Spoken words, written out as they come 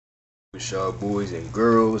With y'all boys and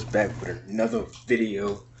girls back with another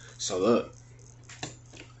video. So look,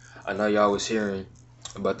 I know y'all was hearing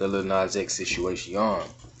about the Lil Nas X situation. Y'all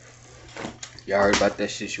heard about that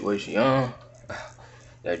situation,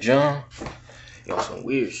 that John? Y'all some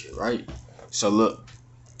weird shit, right? So look,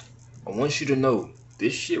 I want you to know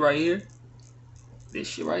this shit right here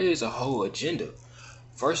is a whole agenda.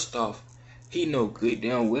 First off, he know good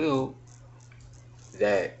damn well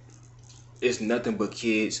that it's nothing but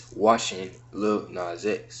kids watching Lil Nas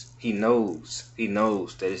X. He knows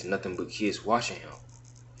that it's nothing but kids watching him.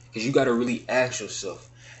 Cause you gotta really ask yourself,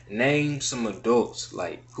 name some adults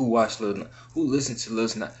like who watch who listen to Lil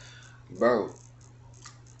Nas, bro.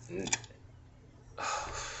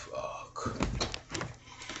 Fuck.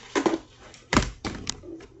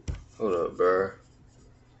 Hold up, bro.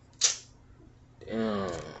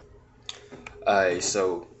 Damn. Alright,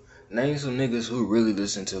 so name some niggas who really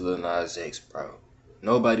listen to Lil Nas X, bro.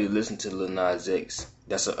 Nobody listen to Lil Nas X.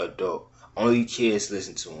 That's an adult. Only kids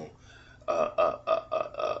listen to him.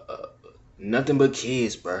 Nothing but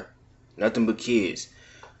kids, bro. Nothing but kids.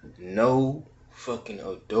 No fucking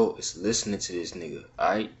adult is listening to this nigga.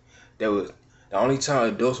 Alright, that was the only time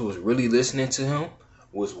adults was really listening to him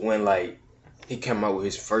was when like he came out with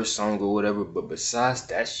his first song or whatever. But besides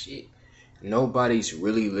that shit, nobody's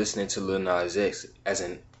really listening to Lil Nas X as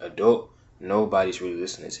an adult. Nobody's really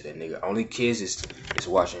listening to that nigga. Only kids is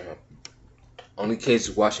watching him. Only kids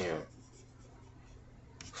is watching him.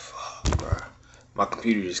 Fuck, bro. My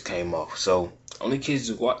computer just came off. So only kids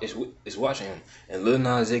is watching him, and Lil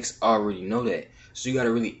Nas X already know that. So you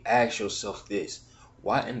gotta really ask yourself this: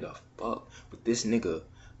 why in the fuck would this nigga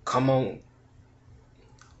come on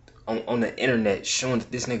the internet showing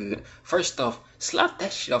that this nigga? First off, slap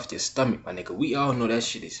that shit off your stomach, my nigga. We all know that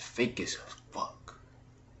shit is fake as fuck.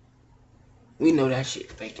 We know that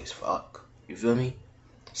shit fake as fuck. You feel me?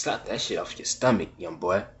 Slap that shit off your stomach, young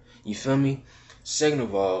boy. You feel me? Second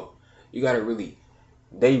of all, you gotta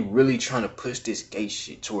they really trying to push this gay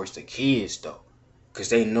shit towards the kids though. Cause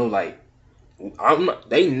they know like, I'm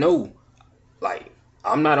not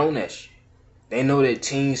on that shit. They know that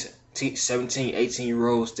teens, 17,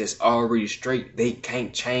 18-year-olds that's already straight, they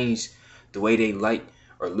can't change the way they like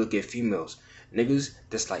or look at females. Niggas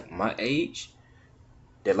that's like my age,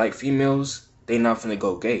 that like females, they not finna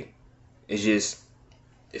go gay. It's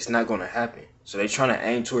not gonna happen. So they trying to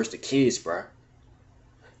aim towards the kids, bruh.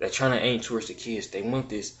 They're trying to aim towards the kids. They want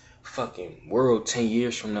this fucking world 10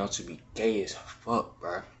 years from now to be gay as fuck,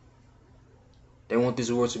 bruh. They want this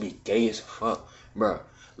world to be gay as fuck, bruh.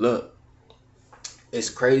 Look, it's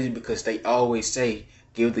crazy because they always say,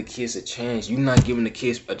 give the kids a chance. You're not giving the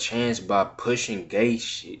kids a chance by pushing gay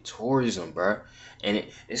shit towards them, bruh. And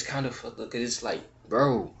it's kind of fucked up because it's like,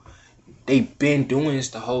 bro, they been doing this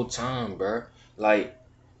the whole time, bruh. Like,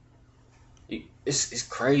 it's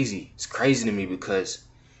crazy. It's crazy to me because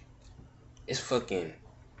it's fucking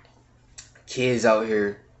kids out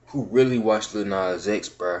here who really watch Lil Nas X,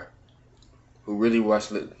 bruh. Who really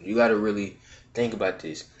watch you gotta really think about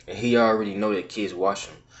this. And he already know that kids watch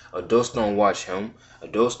him. Adults don't watch him.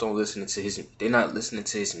 Adults don't listen to they're not listening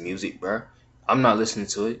to his music, bruh. I'm not listening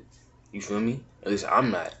to it. You feel me? At least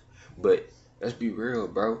I'm not. But let's be real,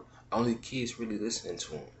 bro. Only kids really listening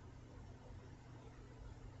to him.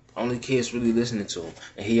 Only kids really listening to him,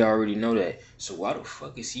 and he already know that. So why the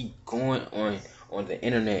fuck is he going on the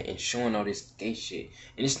internet and showing all this gay shit?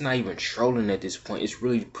 And it's not even trolling at this point. It's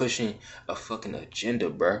really pushing a fucking agenda,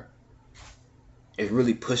 bruh. It's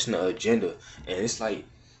really pushing the agenda, and it's like,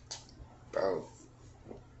 bro,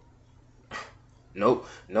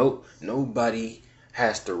 nobody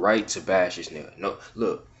has the right to bash this nigga. No,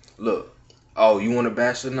 look. Oh, you want to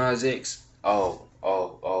bash Lil Nas X? Oh,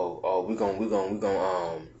 we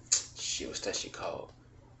gon' shit, what's that shit called?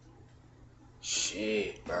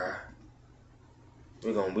 Shit, bro.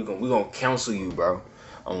 We gonna cancel you, bro.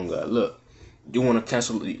 Oh God, look. You wanna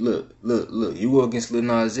cancel? Look. You go against Lil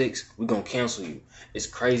Nas X, we gonna cancel you. It's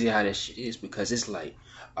crazy how that shit is because it's like,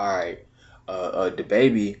 all right, the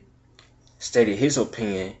baby stated his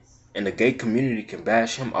opinion, and the gay community can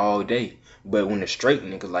bash him all day, but when the straight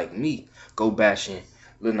nigga like me go bashing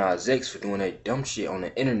Lil Nas X for doing that dumb shit on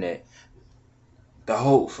the internet, the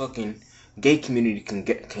whole fucking gay community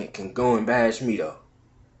can go and bash me though.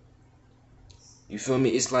 You feel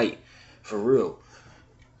me? It's like, for real.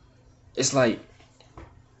 It's like,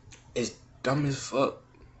 it's dumb as fuck,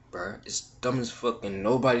 bro. It's dumb as fuck, and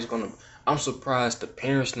nobody's gonna. I'm surprised the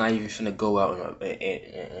parents not even finna go out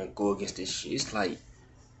and go against this shit. It's like,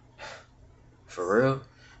 for real,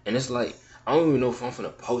 and it's like, I don't even know if I'm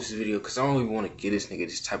finna post this video because I don't even want to give this nigga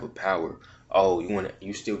this type of power. Oh,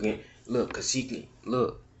 you still get look, cause he can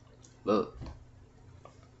look. look,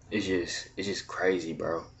 it's just crazy,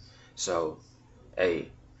 bro. So, hey,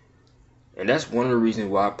 and that's one of the reasons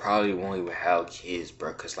why I probably won't even have kids,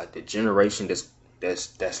 bro. Cause like the generation that's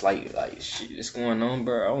like shit that's going on,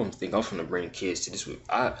 bro. I don't think I'm finna bring kids to this.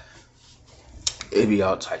 It'd be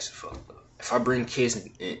all types of fuck up. If I bring kids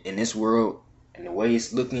in this world and the way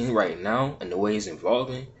it's looking right now and the way it's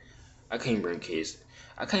evolving, I can't bring kids.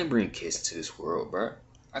 I can't bring kids into this world, bro.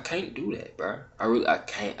 I can't do that, bro. I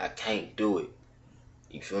can't do it.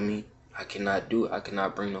 You feel me? I cannot do it. I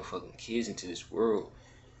cannot bring no fucking kids into this world.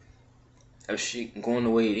 That shit going the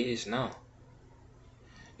way it is now.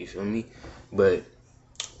 You feel me? But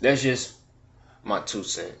that's just my 2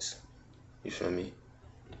 cents. You feel me?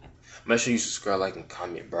 Make sure you subscribe, like, and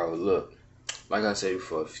comment, bro. Look, like I said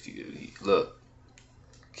before, look,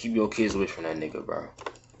 keep your kids away from that nigga, bro.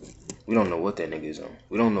 We don't know what that nigga is on.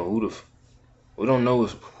 We don't know we don't know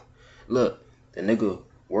if, look, the nigga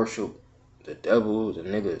worship the devil, the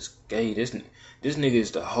nigga is gay. This nigga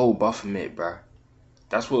is the whole Baphomet, bro.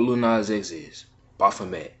 That's what Lil Nas X is.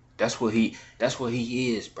 Baphomet. That's what he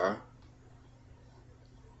is, bro.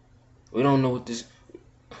 We don't know what this.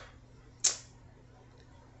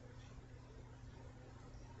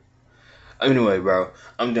 Anyway, bro,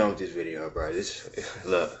 I'm done with this video, bro.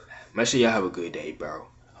 Look, make sure y'all have a good day, bro.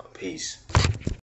 Peace.